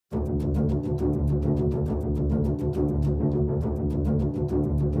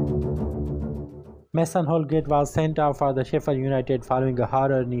Mason Holgate was sent off for the Sheffield United following a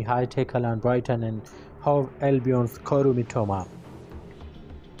horror knee-high tackle on Brighton and Hove Albion's Koru Mitoma.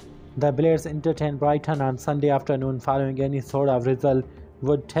 The Blades entertained Brighton on Sunday afternoon following any sort of result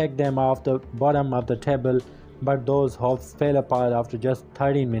would take them off the bottom of the table, but those hopes fell apart after just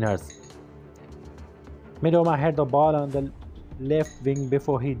 13 minutes. Mitoma had the ball on the left wing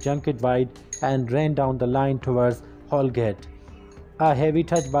before he junked it wide and ran down the line towards Holgate. A heavy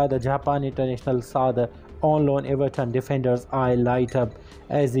touch by the Japan international saw the on-loan Everton defender's eye light up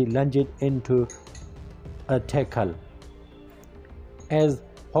as he lunged into a tackle. As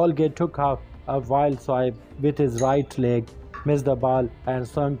Holgate took off a wild swipe with his right leg, missed the ball and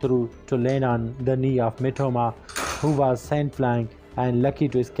swung through to land on the knee of Mitoma, who was sent flying and lucky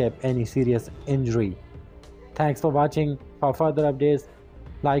to escape any serious injury. Thanks for watching. For further updates,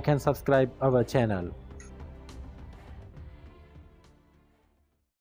 like and subscribe our channel.